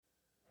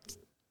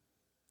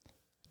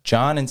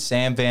John and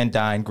Sam Van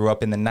Dyne grew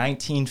up in the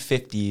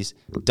 1950s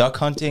duck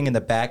hunting in the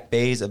back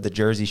bays of the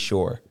Jersey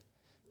Shore.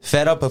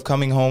 Fed up of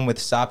coming home with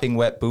sopping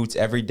wet boots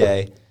every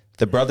day,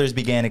 the brothers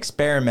began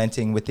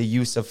experimenting with the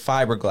use of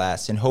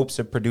fiberglass in hopes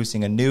of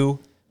producing a new,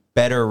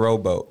 better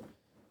rowboat.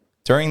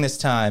 During this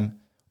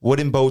time,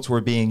 wooden boats were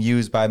being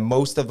used by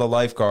most of the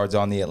lifeguards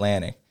on the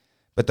Atlantic,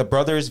 but the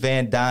brothers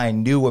Van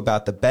Dyne knew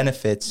about the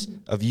benefits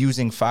of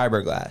using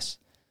fiberglass.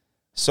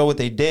 So what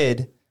they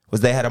did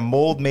was they had a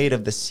mold made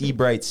of the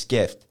Seabright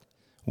skiff,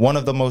 one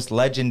of the most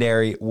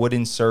legendary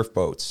wooden surf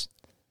boats.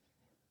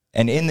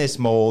 And in this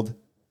mold,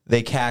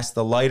 they cast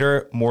the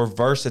lighter, more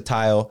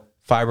versatile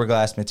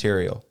fiberglass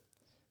material.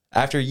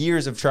 After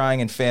years of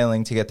trying and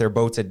failing to get their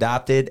boats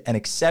adopted and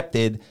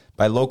accepted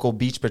by local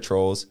beach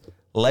patrols,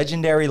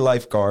 legendary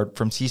lifeguard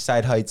from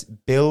Seaside Heights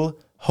Bill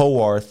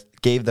Howarth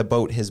gave the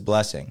boat his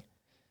blessing.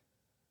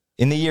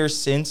 In the years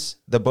since,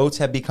 the boats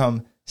have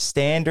become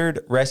standard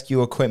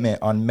rescue equipment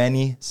on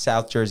many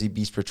South Jersey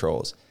beach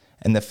patrols,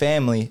 and the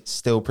family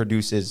still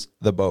produces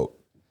the boat.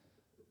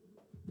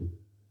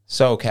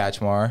 So,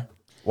 Kachmar,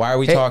 why are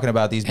we talking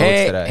about these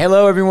boats today?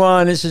 Hello,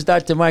 everyone. This is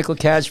Dr. Michael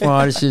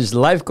Kachmar. This is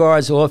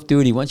Lifeguards Off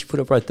Duty. Why don't you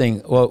put up our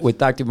thing with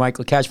Dr.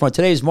 Michael Kachmar.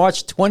 Today is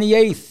March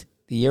 28th,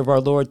 the year of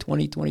our Lord,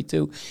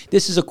 2022.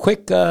 This is a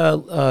quick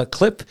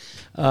clip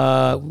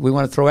we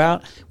want to throw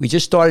out. We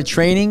just started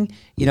training.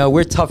 You know,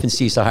 we're tough in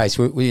Seaside Heights.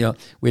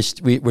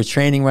 We're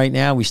training right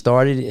now. We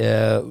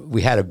started.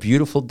 We had a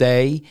beautiful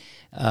day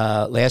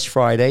last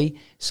Friday,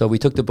 so we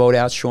took the boat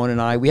out. Sean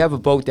and I. We have a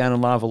boat down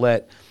in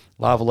Lavalette.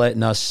 Lavalette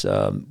and us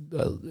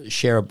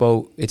share a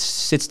boat. It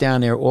sits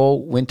down there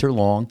all winter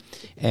long,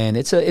 and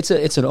it's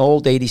an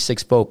old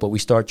 '86 boat. But we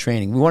start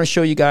training. We want to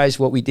show you guys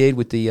what we did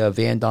with the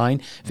Van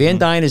Dyne. Van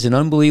Dyne is an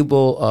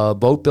unbelievable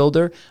boat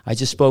builder. I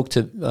just spoke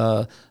to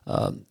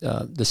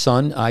the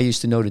son. I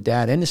used to know the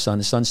dad and the son.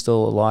 The son's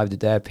still alive. The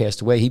dad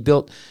passed away. He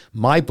built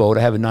my boat.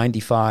 I have a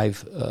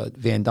 '95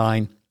 Van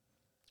Dyne,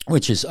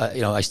 which is,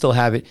 I still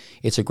have it.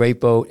 It's a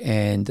great boat,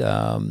 and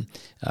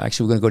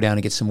actually we're going to go down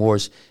and get some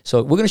oars.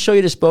 So we're going to show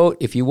you this boat.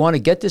 If you want to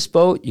get this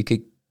boat, you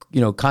could,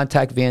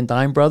 contact Van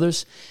Dyne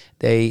Brothers.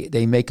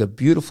 They make a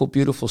beautiful,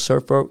 beautiful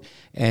surf boat.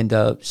 And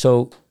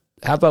so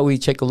how about we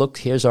take a look?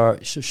 Here's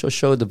our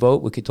show the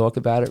boat. We could talk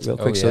about it real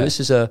quick. Yeah.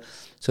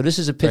 So this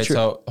is a picture. Right,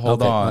 so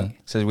hold on.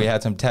 So we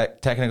had some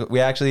technical.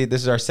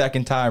 This is our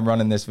second time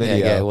running this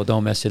video. Yeah. Well,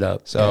 don't mess it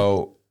up.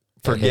 So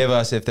forgive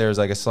us if there's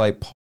like a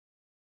slight.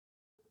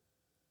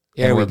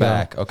 There we're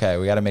back. Okay,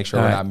 we got to make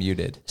sure we're not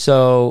muted.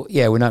 So,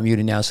 we're not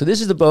muted now. So this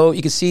is the boat.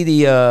 You can see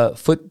the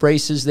foot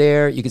braces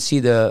there. You can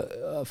see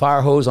the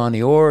fire hose on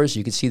the oars.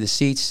 You can see the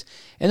seats.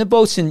 And the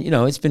boat's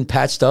it's been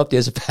patched up.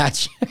 There's a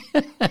patch.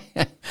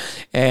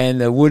 And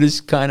the wood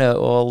is kind of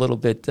all a little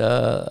bit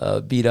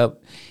beat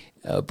up.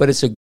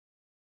 But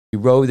you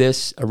row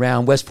this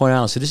around West Point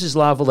Island. So this is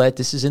Lavalette.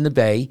 This is in the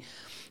bay.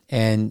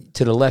 And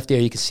to the left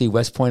there, you can see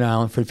West Point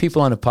Island. For the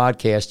people on the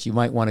podcast, you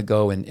might want to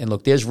go and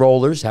look. There's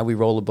rollers, how we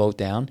roll a boat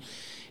down.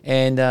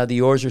 And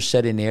the oars are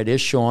set in there.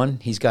 There's Sean.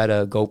 He's got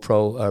a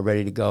GoPro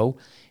ready to go.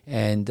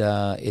 And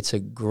it's a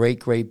great,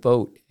 great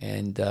boat.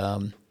 And,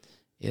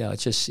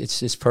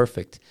 it's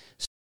perfect.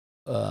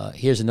 So,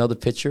 here's another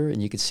picture,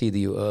 and you can see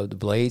the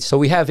blades. So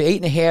we have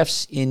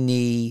 8.5s in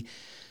the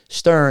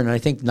stern, and I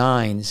think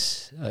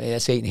 9s.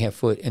 That's 8.5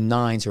 foot, and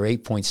 9s are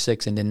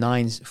 8.6, and then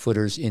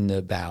 9-footers in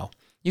the bow.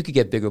 You could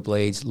get bigger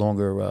blades,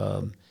 longer,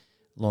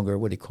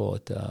 what do you call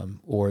it,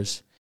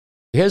 oars.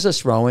 Here's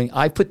us rowing.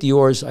 I put the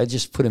oars, I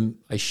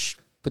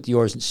put the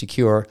oars in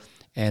secure,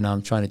 and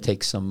I'm trying to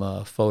take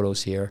some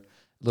photos here,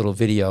 a little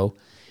video.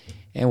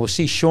 And we'll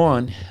see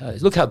Sean.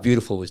 Look how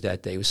beautiful it was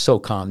that day. It was so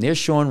calm. There's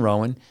Sean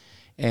rowing,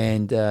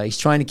 and he's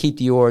trying to keep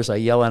the oars. I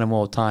yell at him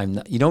all the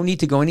time. You don't need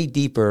to go any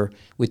deeper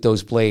with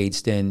those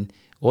blades. Then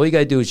all you got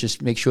to do is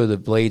just make sure the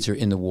blades are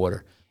in the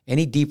water.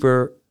 Any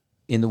deeper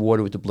in the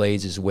water with the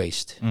blades is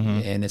waste,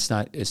 and it's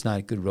not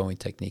a good rowing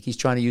technique. He's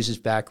trying to use his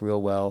back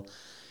real well.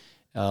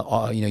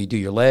 You do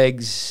your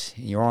legs,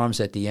 and your arms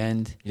at the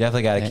end. You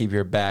definitely got to keep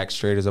your back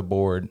straight as a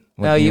board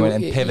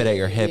and pivot at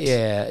your hips.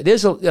 Yeah,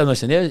 there's some.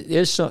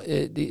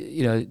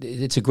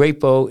 It's a great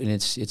boat, and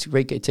it's a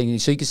great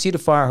technique. So you can see the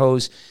fire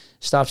hose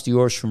stops the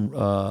oars from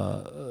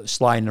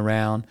sliding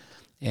around.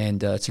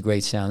 And it's a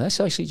great sound. That's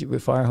actually a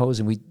fire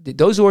hose, and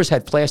those oars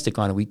had plastic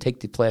on it. We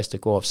take the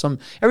plastic off.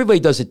 Everybody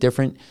does it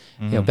different.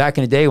 Back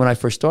in the day when I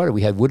first started,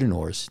 we had wooden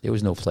oars. There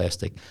was no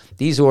plastic.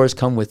 These oars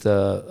come with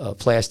a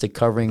plastic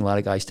covering. A lot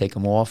of guys take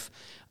them off.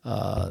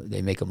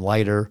 They make them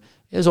lighter.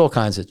 There's all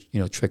kinds of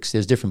tricks.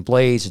 There's different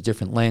blades, there's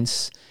different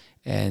lengths,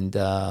 and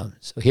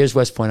so here's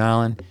West Point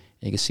Island. And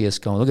you can see us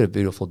going. Look at a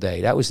beautiful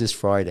day. That was this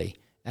Friday.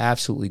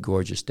 Absolutely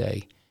gorgeous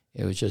day.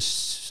 It was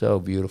just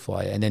so beautiful.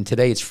 And then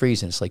today it's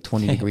freezing. It's like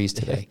 20 degrees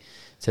today.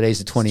 Today's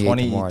the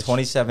 28th of March.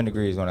 27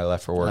 degrees when I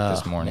left for work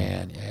this morning.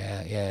 Man,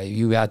 yeah.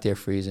 You out there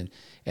freezing.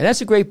 And that's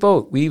a great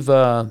boat.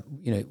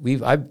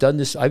 I've done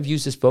this. I've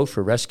used this boat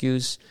for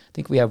rescues. I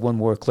think we have one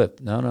more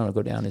clip. No,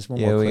 go down. There's one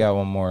more clip. Yeah, we got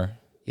one more.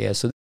 Yeah,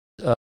 so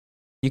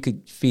you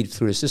could feed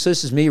through this.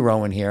 This is me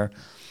rowing here.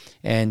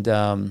 And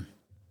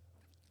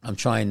I'm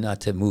trying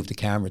not to move the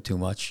camera too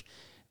much.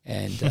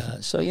 And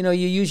so, you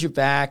use your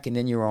back and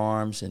then your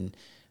arms. And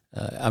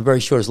I'm very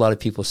sure there's a lot of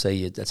people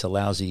say that's a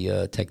lousy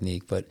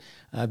technique, but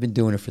I've been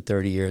doing it for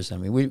 30 years. I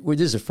mean,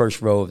 this is the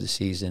first row of the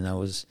season. I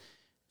was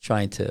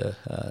trying to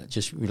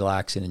just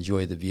relax and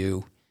enjoy the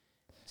view.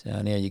 So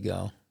there you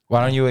go.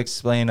 Why don't you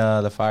explain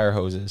the fire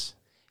hoses?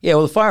 Yeah,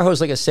 well, the fire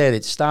hose, like I said,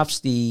 it stops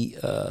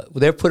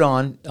they're put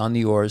on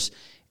the oars,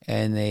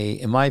 and they,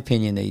 in my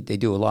opinion, they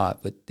do a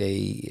lot, but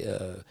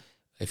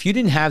if you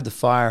didn't have the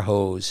fire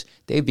hose,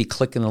 they'd be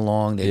clicking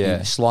along, they'd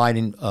be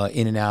sliding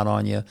in and out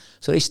on you,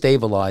 so they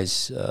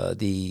stabilize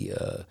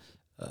the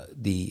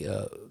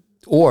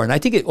oar, and I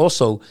think it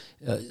also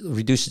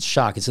reduces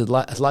shock. It's a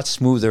lot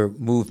smoother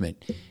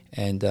movement,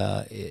 and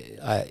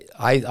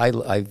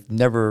I've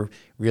never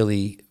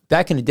really.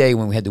 Back in the day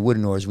when we had the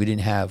wooden oars, we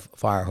didn't have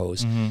fire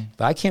hose.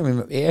 But I can't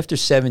remember. After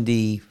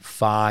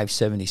 75,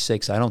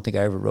 76, I don't think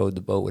I ever rode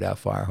the boat without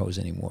fire hose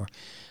anymore.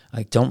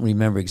 I don't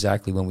remember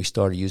exactly when we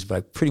started using it, but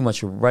I pretty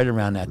much right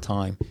around that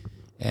time.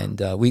 And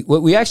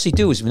what we actually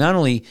do is we not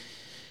only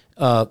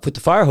put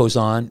the fire hose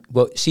on,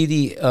 but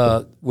see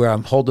where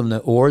I'm holding the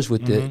oars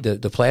with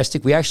the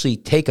plastic? We actually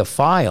take a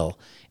file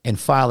and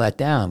file that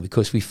down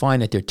because we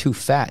find that they're too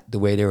fat the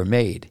way they were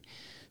made.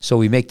 So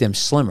we make them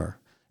slimmer.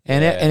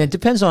 And it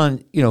depends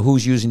on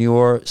who's using the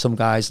oar. Some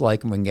guys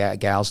like them and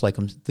gals like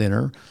them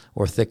thinner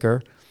or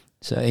thicker.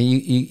 So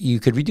you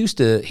could reduce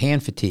the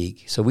hand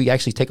fatigue. So we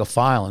actually take a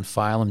file and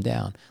file them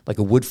down like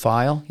a wood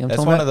file. You know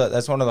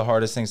that's one of the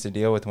hardest things to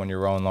deal with when you're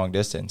rowing long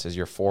distance is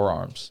your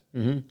forearms.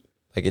 Mm-hmm.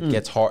 Like it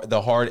gets hard.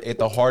 The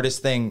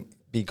hardest thing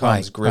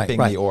becomes gripping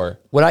the oar.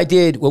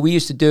 What we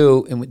used to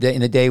do in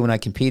the day when I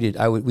competed,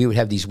 we would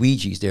have these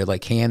Ouijas. They're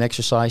like hand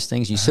exercise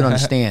things. You sit on a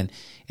stand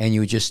and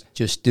you would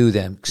just do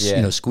them.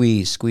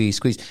 Squeeze.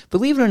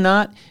 Believe it or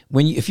not,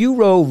 if you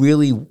row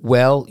really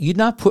well, you're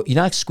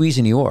not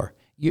squeezing the oar.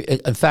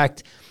 In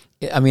fact,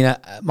 I mean,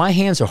 my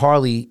hands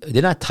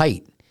they're not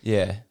tight.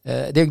 Yeah.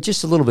 They're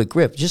just a little bit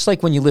gripped. Just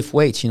like when you lift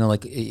weights,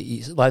 like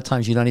a lot of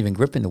times you're not even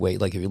gripping the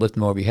weight, like if you're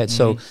lifting them over your head.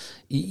 Mm-hmm. So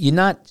you're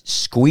not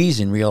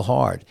squeezing real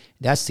hard.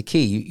 That's the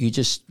key. You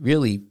just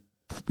really,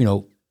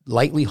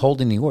 lightly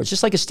holding the oar. It's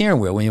just like a steering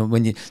wheel.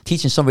 When you're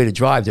teaching somebody to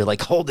drive, they're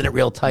like holding it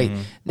real tight.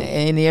 Mm-hmm.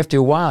 And after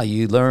a while,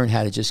 you learn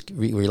how to just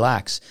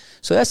relax.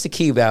 So that's the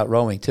key about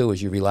rowing too,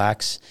 is you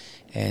relax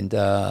and,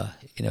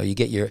 you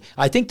get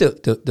I think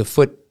the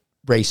foot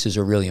braces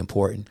are really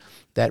important.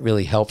 That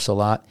really helps a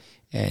lot.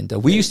 And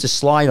we used to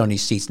slide on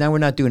these seats. Now we're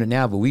not doing it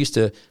now, but we used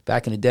to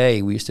back in the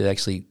day. We used to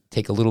actually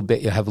take a little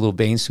bit, have a little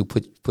Baines who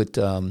put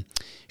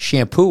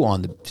shampoo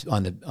on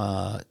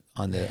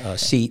the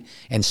seat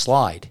and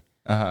slide.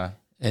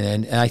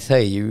 And I tell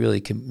you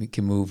really can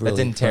move. Really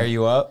that didn't tear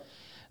you up.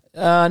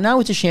 Not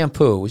with the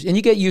shampoo, and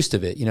you get used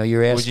to it.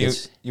 Your ass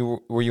gets.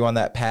 Were you on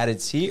that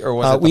padded seat, or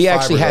was it we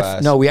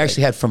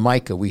actually had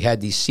Formica. We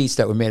had these seats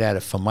that were made out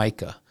of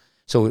Formica.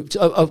 So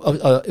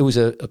it was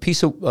a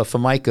piece of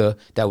Formica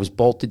that was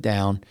bolted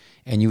down,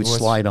 and you would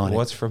slide on it.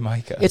 What's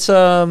Formica? It's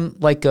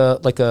like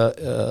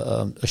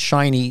a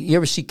shiny. You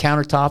ever see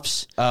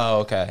countertops? Oh,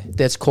 okay.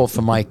 That's called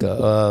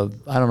Formica.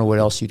 I don't know what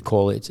else you'd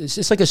call it.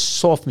 It's like a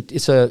soft.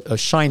 It's a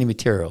shiny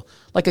material,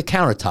 like a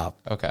countertop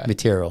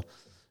material.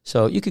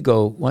 So you could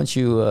go once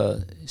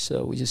you.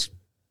 So we just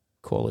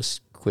call this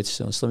quits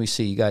soon. So let me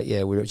see.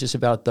 We're just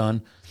about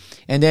done,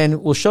 and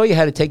then we'll show you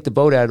how to take the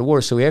boat out of the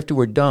water. So after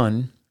we're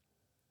done.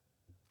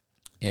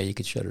 Yeah, you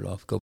could shut it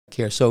off. Go back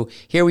here. So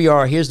here we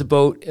are. Here's the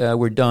boat.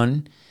 We're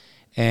done.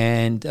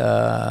 And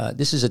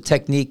this is a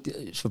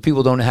technique for people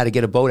who don't know how to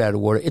get a boat out of the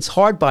water. It's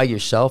hard by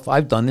yourself.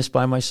 I've done this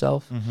by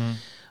myself,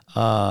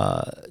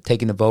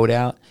 taking the boat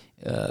out.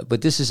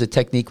 But this is a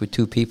technique with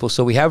two people.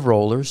 So we have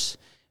rollers.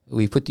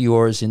 We put the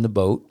oars in the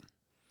boat.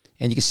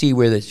 And you can see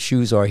where the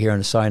shoes are here on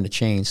the side of the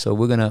chain. So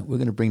we're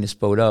gonna bring this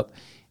boat up.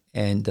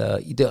 And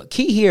the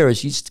key here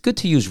is it's good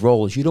to use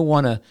rollers. You don't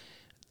want to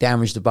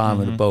damage the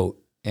bottom of the boat.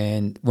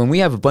 And when we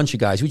have a bunch of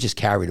guys, we just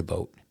carry the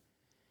boat.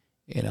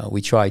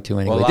 We try to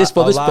anyway. Well,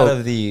 a lot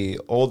of the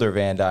older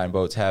Van Dyne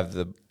boats have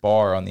the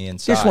bar on the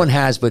inside. This one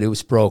has, but it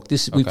was broke.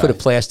 We put a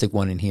plastic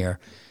one in here.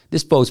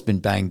 This boat's been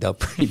banged up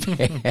pretty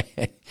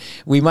bad.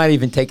 We might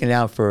even take it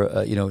out for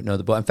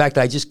another boat. In fact,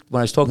 when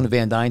I was talking to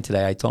Van Dyne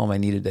today, I told him I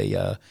needed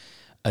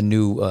a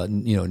new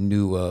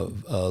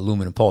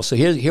aluminum pole. So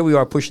here we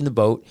are pushing the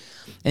boat,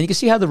 and you can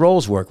see how the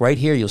rolls work. Right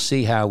here, you'll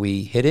see how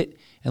we hit it.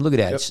 And look at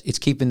that. Yep. It's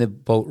keeping the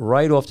boat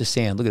right off the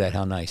sand. Look at that.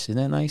 How nice.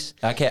 Isn't that nice?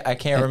 I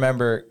can't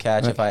remember,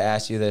 Kach, if I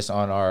asked you this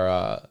on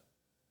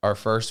our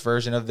first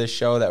version of this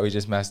show that we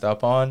just messed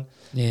up on.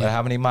 Yeah. But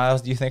how many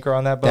miles do you think are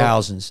on that boat?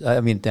 Thousands.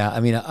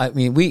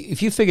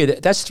 If you figure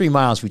that's 3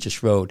 miles we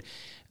just rode.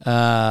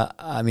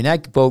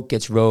 That boat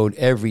gets rowed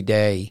every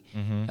day.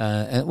 Mm-hmm.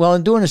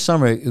 And during the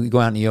summer we go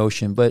out in the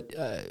ocean, but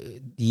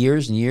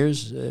years and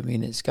years.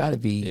 It's got to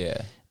be.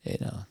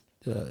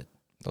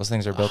 Those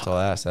things are built to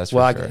last. That's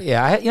for sure.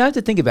 I have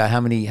to think about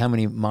how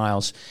many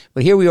miles.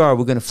 But here we are.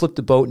 We're going to flip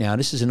the boat now.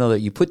 This is another.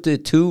 You put the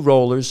two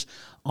rollers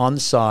on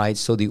the side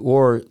so the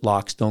oar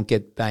locks don't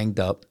get banged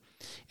up,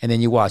 and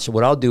then you watch. So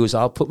what I'll do is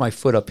I'll put my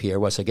foot up here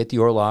once I get the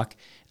oar lock.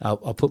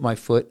 I'll put my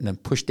foot and then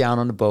push down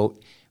on the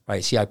boat.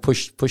 Right, see, I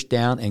push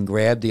down and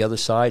grab the other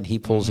side, and he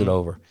pulls it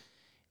over.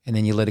 And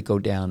then you let it go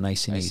down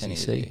nice and easy.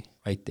 See?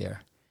 Right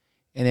there.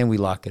 And then we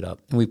lock it up.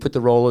 And we put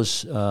the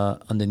rollers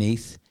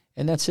underneath,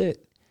 and that's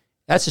it.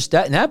 That's just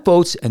that. And that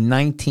boat's a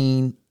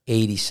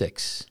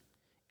 1986.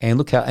 And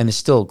look how, and it's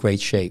still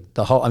great shape.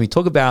 The hull, I mean,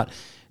 talk about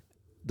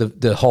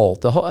the hull.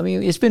 The hull, I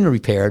mean, it's been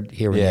repaired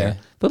here and there.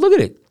 But look at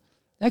it.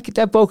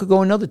 That boat could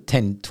go another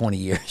 10, 20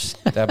 years.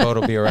 That boat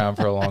will be around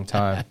for a long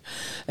time.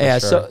 Yeah,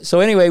 sure. so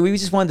anyway, we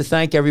just wanted to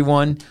thank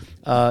everyone.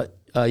 You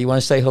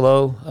want to say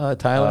hello,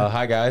 Tyler?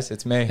 Hi, guys.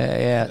 It's me.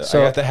 Yeah.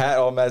 So I got the hat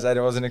all messed. I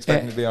wasn't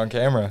expecting to be on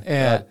camera.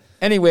 Yeah.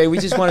 Anyway, we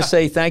just want to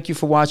say thank you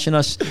for watching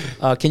us.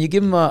 Can you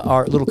give them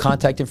our little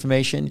contact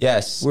information?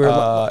 Yes.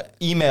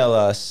 Email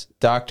us,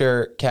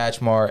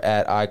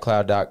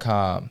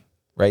 drkachmar@icloud.com.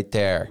 Right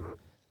there.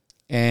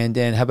 And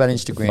then how about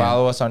Instagram?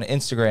 Follow us on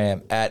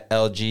Instagram at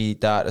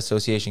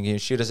lg.association. You can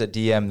shoot us a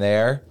DM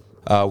there.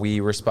 We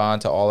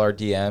respond to all our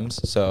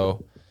DMs.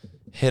 So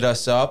hit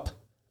us up.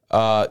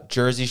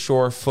 Jersey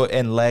Shore Foot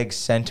and Leg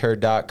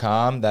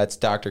Center.com. That's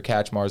Dr.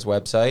 Kachmar's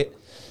website.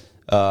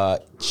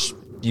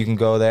 You can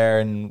go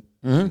there and,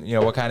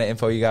 what kind of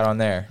info you got on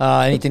there?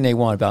 Anything they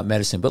want about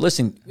medicine. But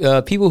listen,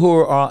 people who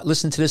are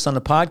listening to this on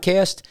the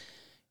podcast,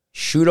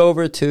 shoot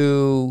over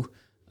to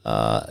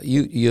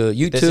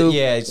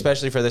YouTube.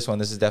 Especially for this one.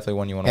 This is definitely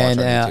one you want to watch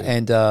on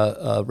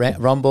YouTube. And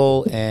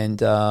Rumble and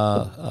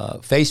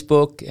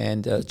Facebook,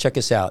 and check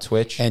us out.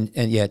 Twitch. And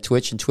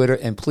Twitch and Twitter.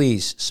 And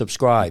please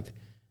subscribe.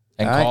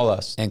 And call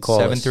us.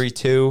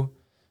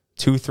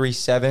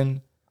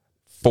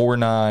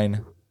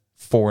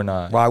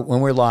 732-237-4949. Right, when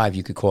we're live,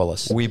 you could call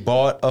us. We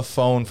bought a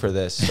phone for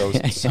this, so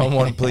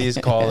someone please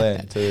call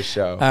in to the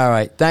show. All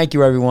right. Thank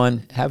you,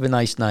 everyone. Have a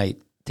nice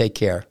night. Take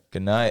care.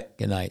 Good night.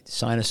 Good night.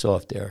 Sign us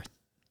off there.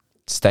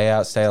 Stay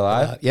out, stay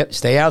alive. Yep.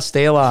 Stay out,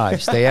 stay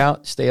alive. Stay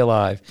out, stay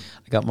alive.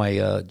 I got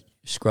my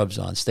scrubs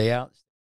on. Stay out.